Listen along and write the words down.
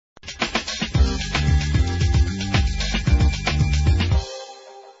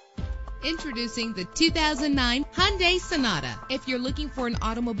Introducing the 2009 Hyundai Sonata. If you're looking for an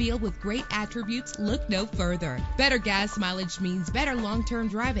automobile with great attributes, look no further. Better gas mileage means better long-term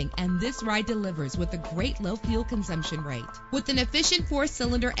driving, and this ride delivers with a great low fuel consumption rate. With an efficient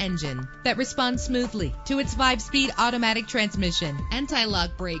 4-cylinder engine that responds smoothly to its 5-speed automatic transmission,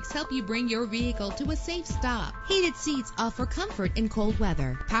 anti-lock brakes help you bring your vehicle to a safe stop. Heated seats offer comfort in cold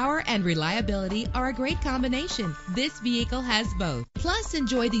weather. Power and reliability are a great combination. This vehicle has both. Plus,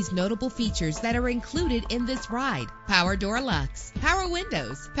 enjoy these notable features that are included in this ride: power door locks, power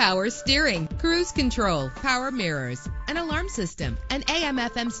windows, power steering, cruise control, power mirrors, an alarm system, an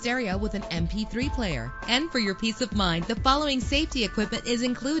AM/FM stereo with an MP3 player. And for your peace of mind, the following safety equipment is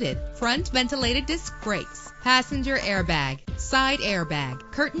included: front ventilated disc brakes, passenger airbag, side airbag,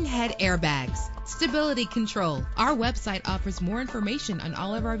 curtain head airbags, stability control. Our website offers more information on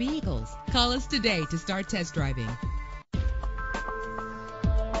all of our vehicles. Call us today to start test driving.